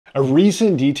A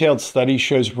recent detailed study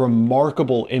shows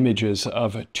remarkable images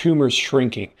of tumors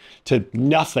shrinking to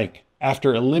nothing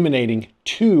after eliminating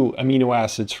 2 amino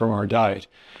acids from our diet.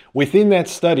 Within that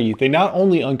study, they not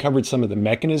only uncovered some of the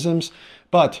mechanisms,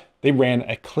 but they ran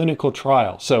a clinical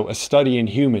trial, so a study in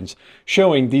humans,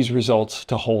 showing these results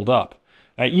to hold up.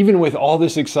 Now, even with all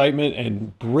this excitement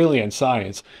and brilliant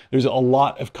science, there's a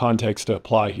lot of context to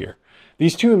apply here.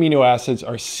 These 2 amino acids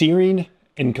are serine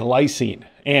and glycine,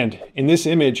 and in this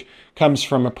image comes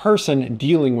from a person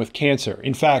dealing with cancer.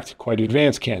 In fact, quite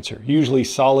advanced cancer, usually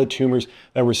solid tumors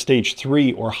that were stage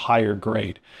 3 or higher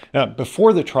grade. Now,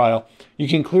 before the trial, you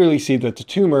can clearly see that the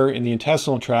tumor in the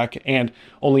intestinal tract, and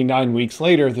only 9 weeks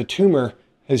later, the tumor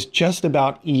has just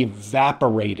about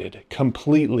evaporated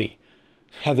completely.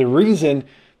 Now, the reason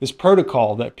this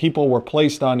protocol that people were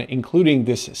placed on, including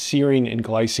this serine and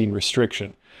glycine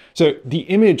restriction. So the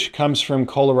image comes from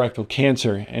colorectal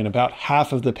cancer, and about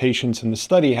half of the patients in the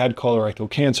study had colorectal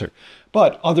cancer,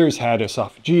 but others had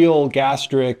esophageal,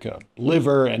 gastric,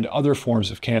 liver, and other forms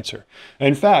of cancer.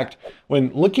 In fact,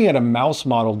 when looking at a mouse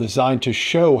model designed to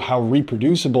show how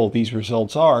reproducible these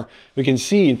results are, we can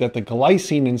see that the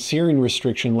glycine and serine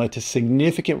restriction led to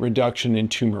significant reduction in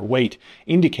tumor weight,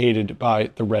 indicated by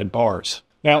the red bars.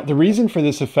 Now, the reason for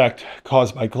this effect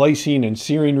caused by glycine and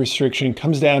serine restriction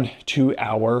comes down to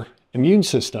our immune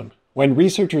system. When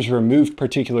researchers removed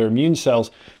particular immune cells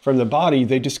from the body,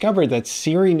 they discovered that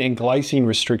serine and glycine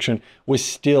restriction was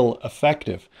still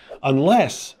effective,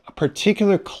 unless a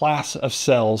particular class of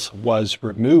cells was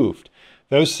removed.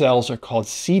 Those cells are called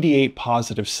CD8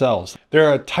 positive cells.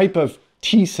 They're a type of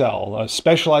T cell, a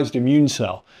specialized immune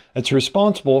cell, that's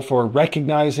responsible for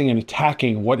recognizing and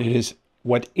attacking what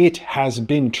it has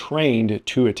been trained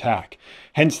to attack.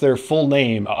 Hence their full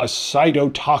name, a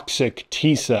cytotoxic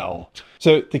T cell.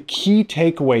 So the key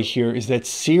takeaway here is that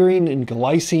serine and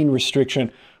glycine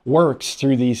restriction works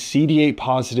through these CD8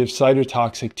 positive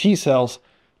cytotoxic T cells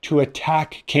to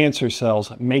attack cancer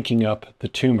cells making up the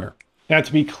tumor. Now,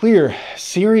 to be clear,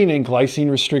 serine and glycine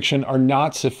restriction are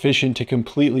not sufficient to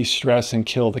completely stress and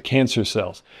kill the cancer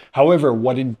cells. However,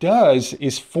 what it does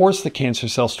is force the cancer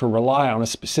cells to rely on a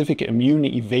specific immune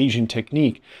evasion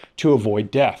technique to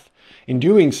avoid death. In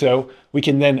doing so, we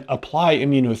can then apply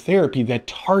immunotherapy that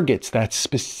targets that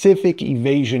specific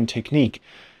evasion technique,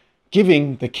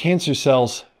 giving the cancer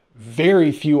cells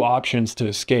very few options to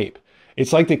escape.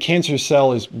 It's like the cancer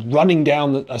cell is running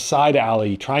down a side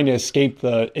alley trying to escape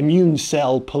the immune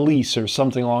cell police or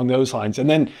something along those lines. And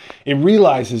then it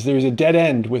realizes there's a dead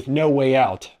end with no way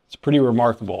out. It's pretty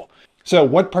remarkable. So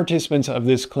what participants of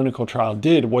this clinical trial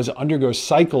did was undergo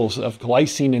cycles of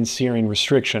glycine and serine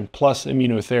restriction plus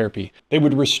immunotherapy. They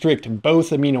would restrict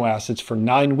both amino acids for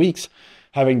 9 weeks,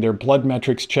 having their blood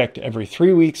metrics checked every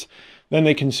 3 weeks. Then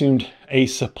they consumed a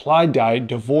supply diet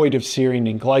devoid of serine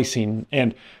and glycine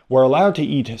and were allowed to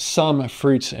eat some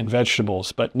fruits and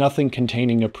vegetables, but nothing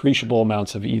containing appreciable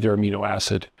amounts of either amino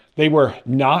acid. They were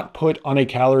not put on a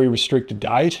calorie-restricted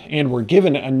diet and were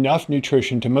given enough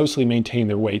nutrition to mostly maintain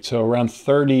their weight, so around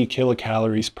 30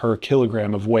 kilocalories per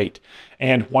kilogram of weight,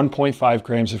 and 1.5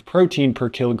 grams of protein per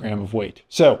kilogram of weight.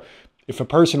 So if a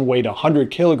person weighed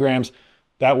 100 kilograms,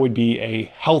 that would be a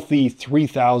healthy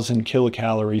 3,000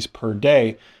 kilocalories per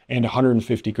day and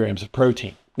 150 grams of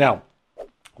protein. Now,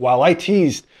 while I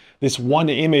teased this one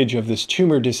image of this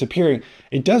tumor disappearing,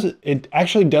 it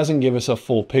actually doesn't give us a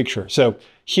full picture. So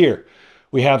here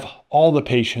we have all the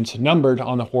patients numbered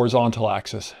on the horizontal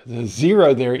axis. The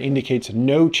 0 there indicates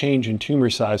no change in tumor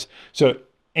size. So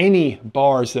any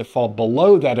bars that fall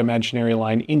below that imaginary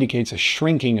line indicates a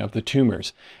shrinking of the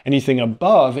tumors. Anything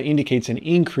above indicates an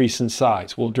increase in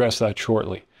size. We'll address that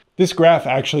shortly. This graph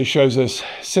actually shows us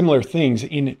similar things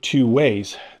in 2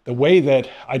 ways. The way that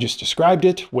I just described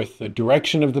it with the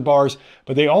direction of the bars,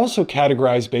 but they also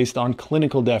categorize based on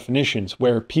clinical definitions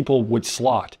where people would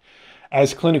slot.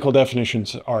 As clinical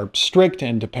definitions are strict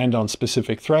and depend on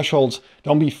specific thresholds,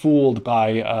 don't be fooled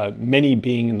by many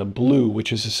being in the blue,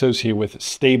 which is associated with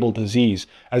stable disease,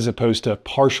 as opposed to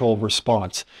partial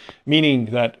response, meaning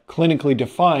that clinically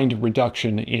defined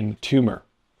reduction in tumor.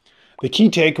 The key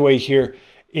takeaway here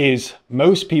is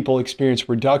most people experience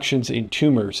reductions in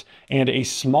tumors, and a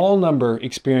small number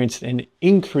experienced an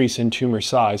increase in tumor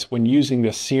size when using the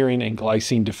serine and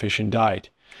glycine deficient diet.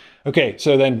 Okay,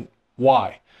 so then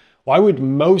why? Why would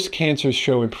most cancers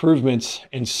show improvements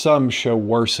and some show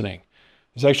worsening?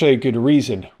 There's actually a good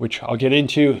reason, which I'll get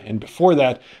into. And before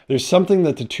that, there's something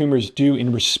that the tumors do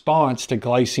in response to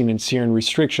glycine and serine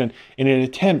restriction in an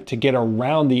attempt to get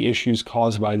around the issues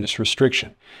caused by this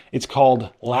restriction. It's called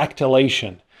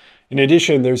lactylation. In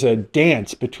addition, there's a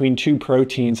dance between two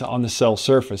proteins on the cell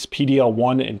surface,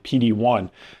 PDL1 and PD1,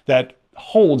 that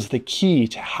holds the key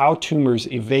to how tumors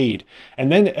evade and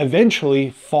then eventually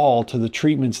fall to the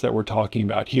treatments that we're talking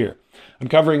about here. I'm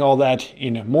covering all that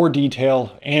in more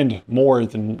detail and more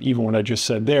than even what I just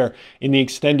said there in the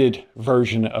extended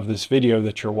version of this video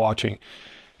that you're watching.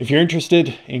 If you're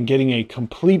interested in getting a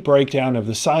complete breakdown of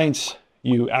the science,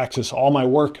 you access all my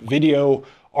work, video,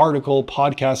 article,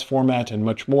 podcast format, and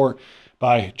much more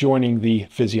by joining the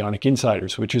Physionic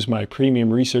Insiders, which is my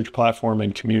premium research platform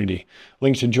and community.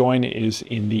 Link to join is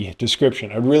in the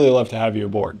description. I'd really love to have you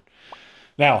aboard.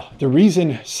 Now, the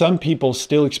reason some people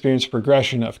still experience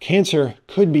progression of cancer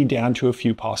could be down to a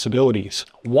few possibilities.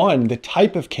 One, the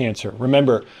type of cancer.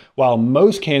 Remember, while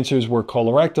most cancers were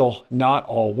colorectal, not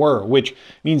all were, which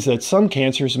means that some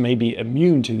cancers may be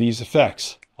immune to these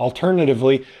effects.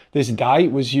 Alternatively, this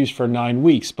diet was used for 9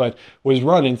 weeks, but was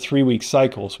run in 3-week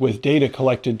cycles with data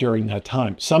collected during that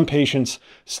time. Some patients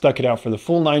stuck it out for the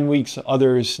full 9 weeks,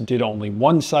 others did only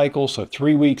 1 cycle, so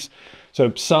 3 weeks.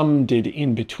 So some did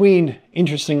in between.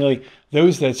 Interestingly,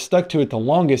 those that stuck to it the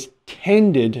longest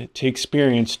tended to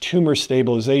experience tumor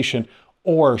stabilization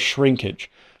or shrinkage.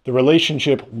 The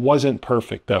relationship wasn't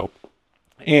perfect though,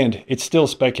 and it's still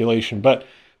speculation, but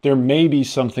there may be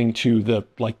something to the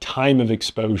time of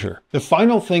exposure. The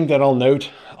final thing that I'll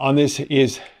note on this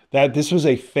is that this was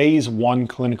a phase 1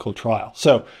 clinical trial.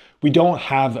 So we don't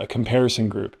have a comparison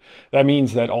group. That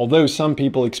means that although some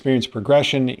people experience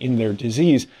progression in their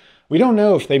disease, we don't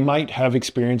know if they might have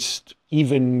experienced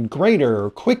even greater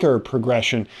or quicker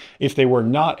progression if they were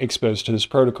not exposed to this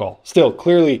protocol. Still,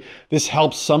 clearly, this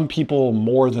helps some people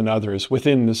more than others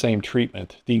within the same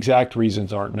treatment. The exact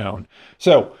reasons aren't known.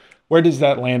 So, where does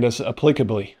that land us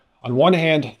applicably? On one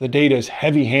hand, the data is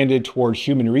heavy-handed toward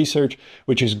human research,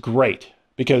 which is great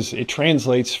because it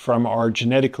translates from our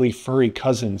genetically furry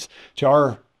cousins to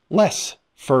our less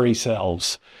furry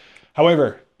selves.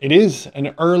 However, it is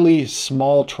an early,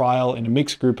 small trial in a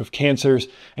mixed group of cancers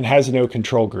and has no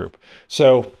control group.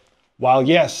 So, while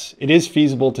yes, it is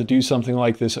feasible to do something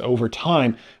like this over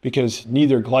time because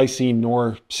neither glycine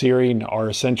nor serine are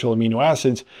essential amino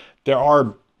acids, there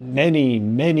are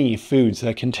many foods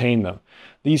that contain them.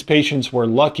 These patients were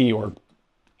lucky or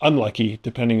unlucky,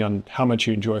 depending on how much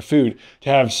you enjoy food, to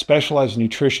have specialized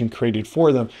nutrition created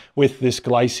for them with this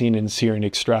glycine and serine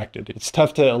extracted. It's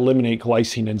tough to eliminate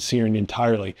glycine and serine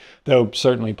entirely, though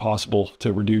certainly possible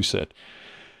to reduce it.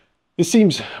 This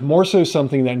seems more so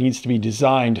something that needs to be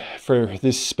designed for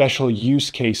this special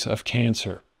use case of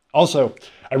cancer. Also,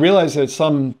 I realize that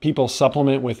some people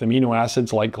supplement with amino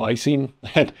acids like glycine,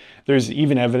 and there's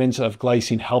even evidence of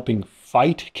glycine helping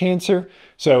fight cancer.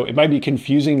 So it might be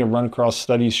confusing to run across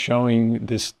studies showing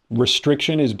this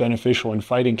restriction is beneficial in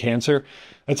fighting cancer.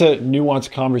 That's a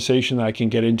nuanced conversation that I can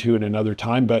get into at another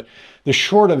time, but the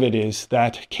short of it is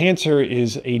that cancer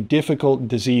is a difficult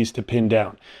disease to pin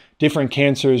down. Different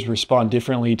cancers respond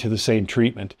differently to the same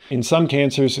treatment. In some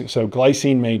cancers, so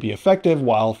glycine may be effective,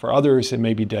 while for others it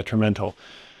may be detrimental.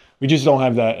 We just don't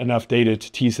have enough data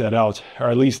to tease that out, or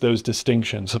at least those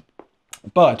distinctions.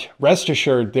 But rest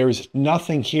assured, there is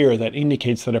nothing here that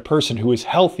indicates that a person who is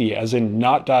healthy, as in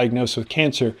not diagnosed with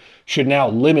cancer, should now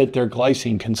limit their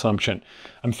glycine consumption.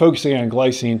 I'm focusing on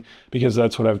glycine because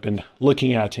that's what I've been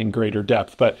looking at in greater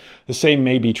depth, but the same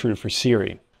may be true for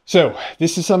serine. So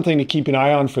this is something to keep an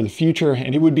eye on for the future,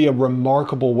 and it would be a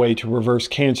remarkable way to reverse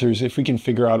cancers if we can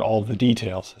figure out all of the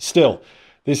details. Still,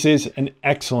 this is an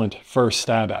excellent first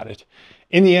stab at it.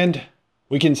 In the end,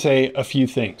 we can say a few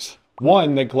things.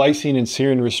 One, that glycine and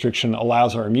serine restriction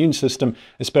allows our immune system,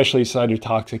 especially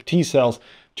cytotoxic T cells,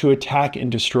 to attack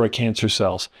and destroy cancer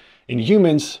cells. In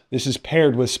humans, this is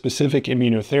paired with specific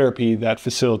immunotherapy that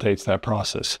facilitates that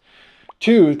process.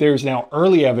 Two, there's now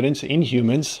early evidence in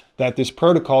humans that this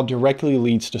protocol directly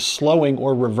leads to slowing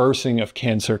or reversing of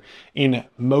cancer in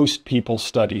most people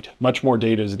studied. Much more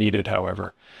data is needed,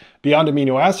 however. Beyond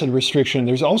amino acid restriction,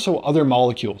 there's also other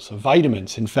molecules,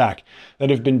 vitamins, in fact,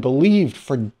 that have been believed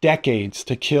for decades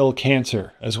to kill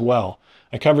cancer as well.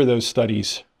 I cover those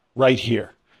studies right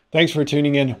here. Thanks for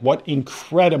tuning in. What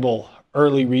incredible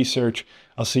early research.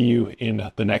 I'll see you in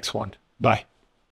the next one. Bye.